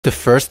The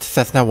first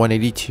Cessna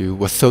 182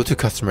 was sold to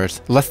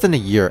customers less than a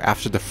year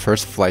after the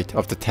first flight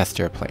of the test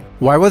airplane.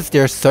 Why was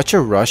there such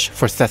a rush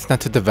for Cessna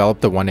to develop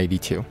the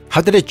 182?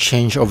 How did it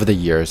change over the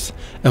years?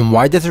 And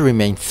why does it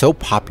remain so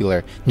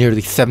popular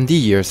nearly 70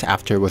 years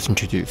after it was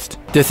introduced?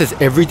 This is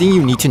everything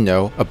you need to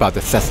know about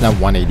the Cessna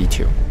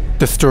 182.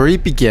 The story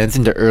begins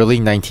in the early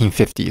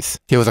 1950s.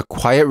 There was a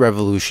quiet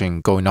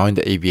revolution going on in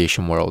the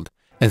aviation world,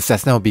 and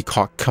Cessna would be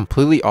caught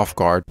completely off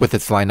guard with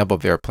its lineup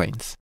of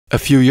airplanes. A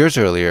few years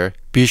earlier,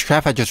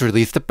 Beechcraft had just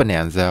released the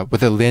Bonanza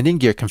with a landing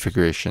gear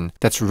configuration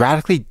that's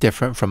radically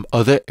different from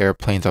other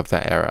airplanes of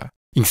that era.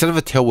 Instead of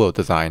a tailwheel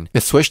design,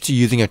 it switched to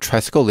using a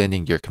tricycle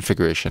landing gear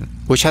configuration,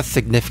 which has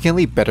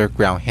significantly better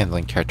ground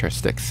handling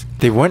characteristics.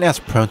 They weren't as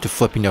prone to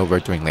flipping over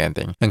during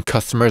landing, and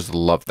customers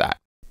loved that.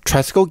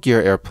 Tricycle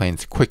gear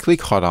airplanes quickly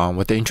caught on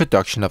with the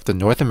introduction of the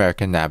North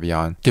American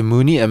Navion, the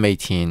Mooney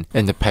M18,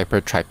 and the Piper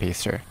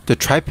Tri-Pacer. The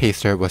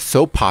Tri-Pacer was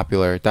so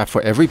popular that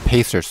for every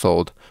Pacer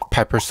sold,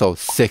 Piper sold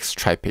 6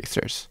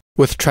 Tri-Pacers.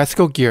 With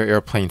tricycle gear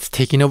airplanes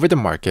taking over the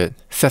market,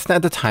 Cessna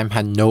at the time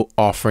had no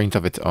offerings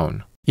of its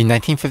own. In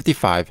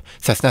 1955,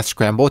 Cessna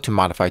scrambled to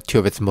modify 2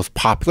 of its most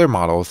popular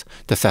models,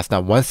 the Cessna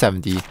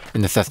 170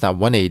 and the Cessna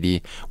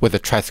 180, with a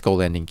tricycle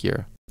landing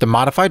gear. The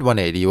modified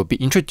 180 would be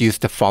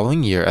introduced the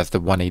following year as the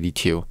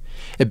 182.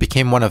 It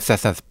became one of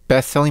Cessna's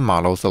best-selling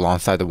models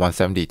alongside the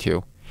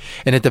 172,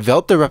 and it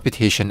developed a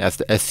reputation as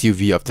the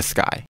SUV of the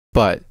sky.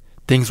 But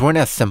things weren't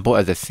as simple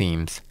as it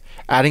seems.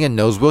 Adding a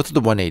nosewheel to the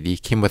 180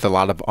 came with a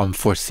lot of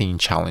unforeseen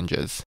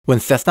challenges. When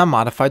Cessna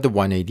modified the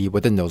 180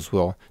 with a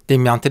nosewheel, they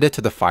mounted it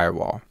to the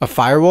firewall. A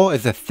firewall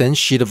is a thin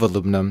sheet of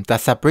aluminum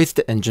that separates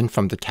the engine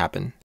from the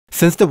cabin.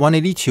 Since the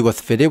 182 was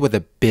fitted with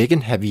a big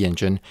and heavy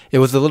engine, it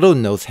was a little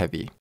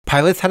nose-heavy.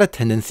 Pilots had a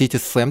tendency to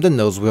slam the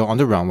nosewheel on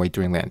the runway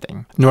during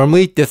landing.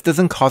 Normally, this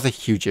doesn't cause a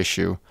huge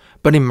issue,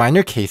 but in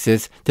minor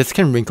cases, this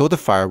can wrinkle the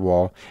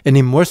firewall, and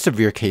in more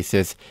severe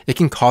cases, it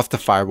can cause the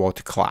firewall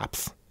to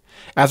collapse.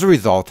 As a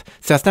result,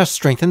 Cessna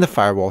strengthened the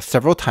firewall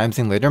several times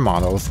in later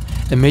models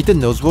and made the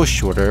nosewheel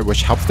shorter,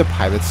 which helps the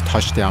pilots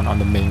touch down on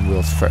the main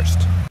wheels first.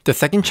 The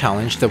second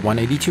challenge the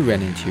 182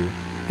 ran into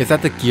is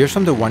that the gears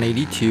from the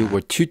 182 were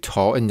too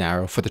tall and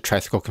narrow for the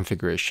tricycle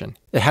configuration.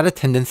 It had a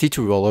tendency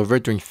to roll over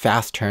during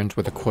fast turns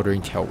with a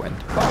quartering tailwind.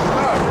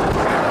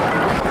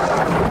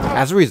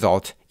 As a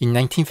result, in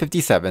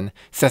 1957,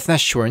 Cessna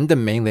shortened the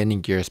main landing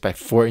gears by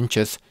 4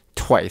 inches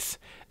twice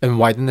and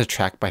widened the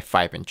track by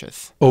 5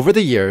 inches. Over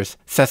the years,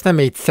 Cessna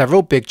made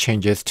several big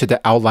changes to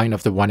the outline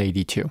of the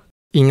 182.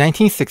 In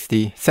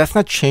 1960,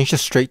 Cessna changed the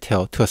straight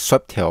tail to a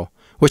swept tail,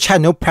 which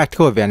had no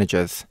practical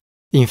advantages.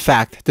 In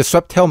fact, the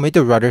swept tail made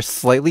the rudder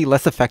slightly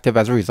less effective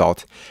as a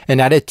result,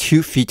 and added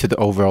 2 feet to the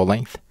overall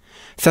length.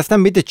 Cessna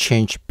made the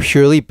change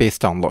purely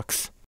based on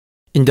looks.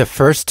 In the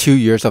first 2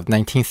 years of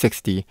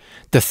 1960,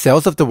 the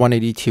sales of the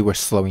 182 were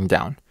slowing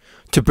down.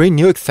 To bring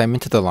new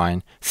excitement to the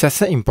line,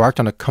 Cessna embarked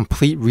on a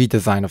complete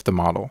redesign of the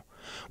model.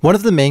 One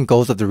of the main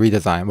goals of the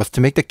redesign was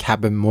to make the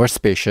cabin more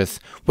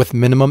spacious with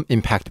minimum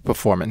impact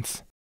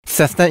performance.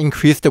 Cessna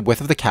increased the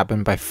width of the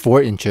cabin by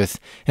 4 inches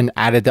and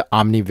added the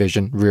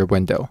OmniVision rear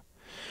window.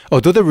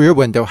 Although the rear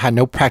window had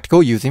no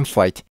practical use in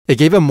flight, it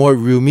gave a more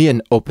roomy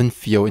and open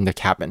feel in the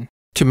cabin.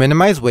 To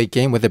minimize weight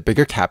gain with a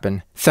bigger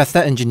cabin,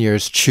 Cessna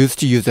engineers choose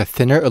to use a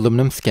thinner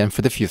aluminum skin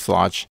for the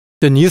fuselage.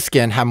 The new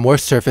skin had more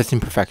surface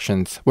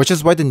imperfections, which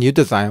is why the new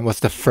design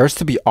was the first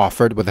to be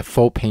offered with a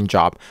full paint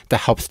job that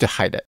helps to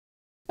hide it.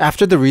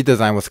 After the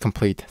redesign was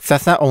complete,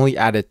 Cessna only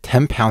added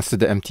 10 pounds to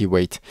the empty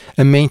weight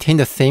and maintained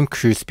the same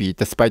cruise speed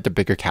despite the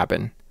bigger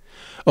cabin.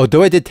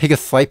 Although it did take a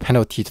slight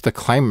penalty to the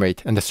climb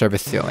rate and the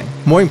service ceiling.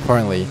 More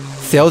importantly,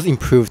 sales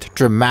improved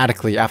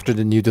dramatically after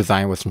the new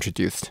design was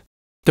introduced.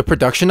 The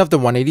production of the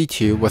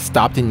 182 was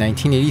stopped in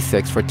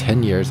 1986 for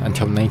 10 years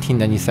until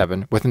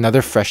 1997 with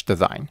another fresh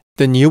design.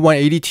 The new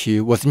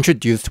 182 was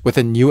introduced with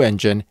a new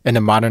engine and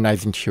a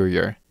modernized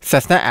interior.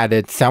 Cessna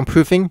added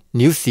soundproofing,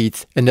 new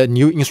seats, and a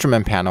new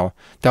instrument panel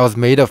that was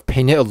made of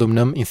painted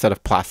aluminum instead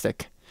of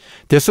plastic.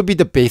 This will be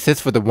the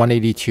basis for the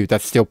 182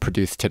 that's still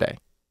produced today.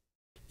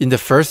 In the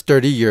first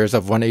 30 years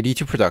of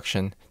 182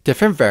 production,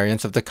 different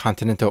variants of the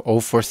Continental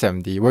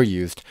 0470 were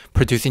used,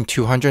 producing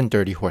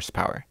 230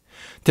 horsepower.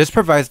 This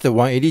provides the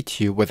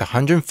 182 with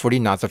 140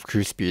 knots of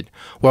cruise speed,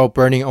 while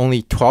burning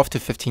only 12 to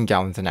 15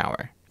 gallons an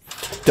hour.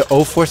 The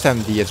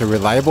 0470 is a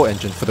reliable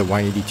engine for the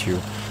 182,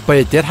 but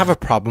it did have a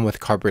problem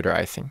with carburetor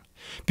icing.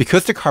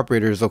 Because the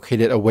carburetor is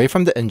located away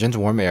from the engine's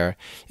warm air,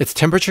 its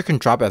temperature can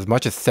drop as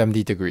much as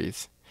 70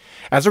 degrees.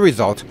 As a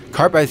result,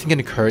 carb icing can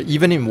occur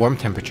even in warm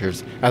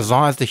temperatures as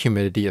long as the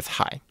humidity is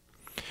high.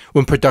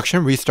 When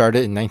production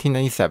restarted in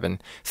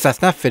 1997,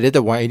 Cessna fitted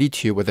the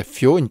 182 with a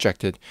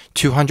fuel-injected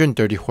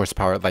 230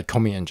 horsepower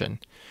Lycoming engine.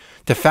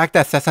 The fact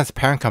that Cessna's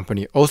parent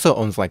company also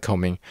owns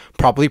Lycoming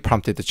probably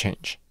prompted the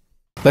change.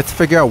 Let's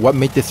figure out what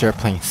made this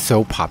airplane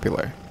so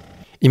popular.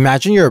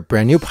 Imagine you're a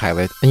brand new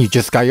pilot and you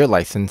just got your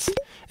license,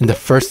 and the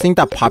first thing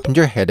that popped into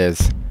your head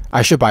is,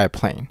 I should buy a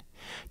plane.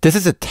 This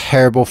is a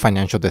terrible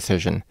financial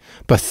decision,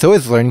 but so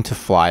is learning to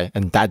fly,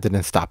 and that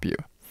didn't stop you.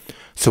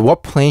 So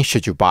what plane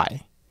should you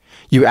buy?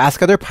 You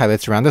ask other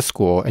pilots around the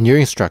school and your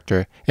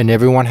instructor, and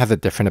everyone has a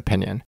different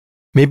opinion.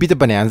 Maybe the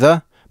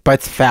Bonanza, but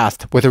it's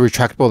fast with a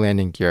retractable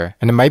landing gear,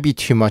 and it might be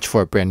too much for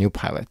a brand new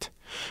pilot.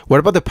 What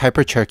about the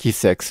Piper Cherokee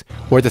 6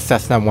 or the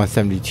Cessna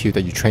 172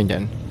 that you trained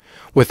in?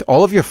 With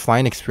all of your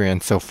flying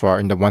experience so far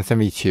in the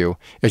 172,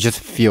 it just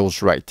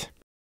feels right.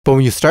 But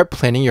when you start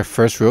planning your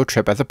first road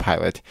trip as a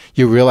pilot,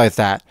 you realize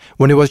that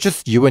when it was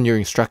just you and your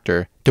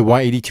instructor, the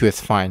 182 is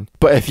fine.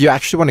 But if you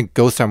actually want to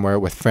go somewhere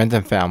with friends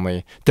and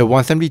family, the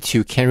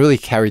 172 can't really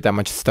carry that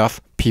much stuff,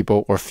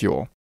 people, or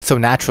fuel. So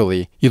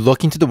naturally, you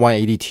look into the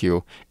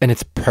 182 and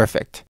it's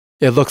perfect.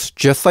 It looks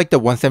just like the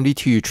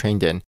 172 you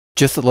trained in,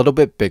 just a little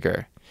bit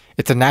bigger.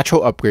 It's a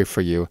natural upgrade for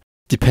you.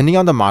 Depending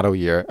on the model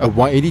year, a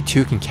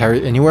 182 can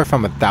carry anywhere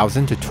from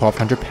 1,000 to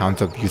 1,200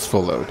 pounds of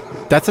useful load.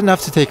 That's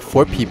enough to take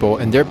 4 people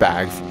in their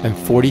bags and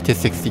 40 to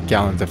 60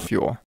 gallons of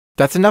fuel.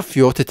 That's enough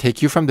fuel to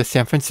take you from the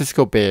San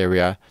Francisco Bay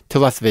Area to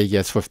Las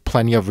Vegas with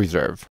plenty of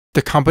reserve.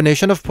 The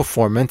combination of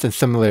performance and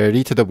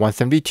similarity to the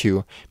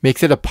 172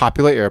 makes it a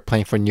popular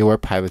airplane for newer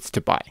pilots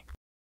to buy.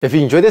 If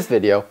you enjoyed this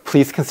video,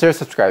 please consider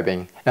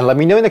subscribing and let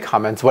me know in the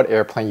comments what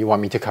airplane you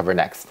want me to cover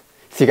next.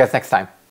 See you guys next time.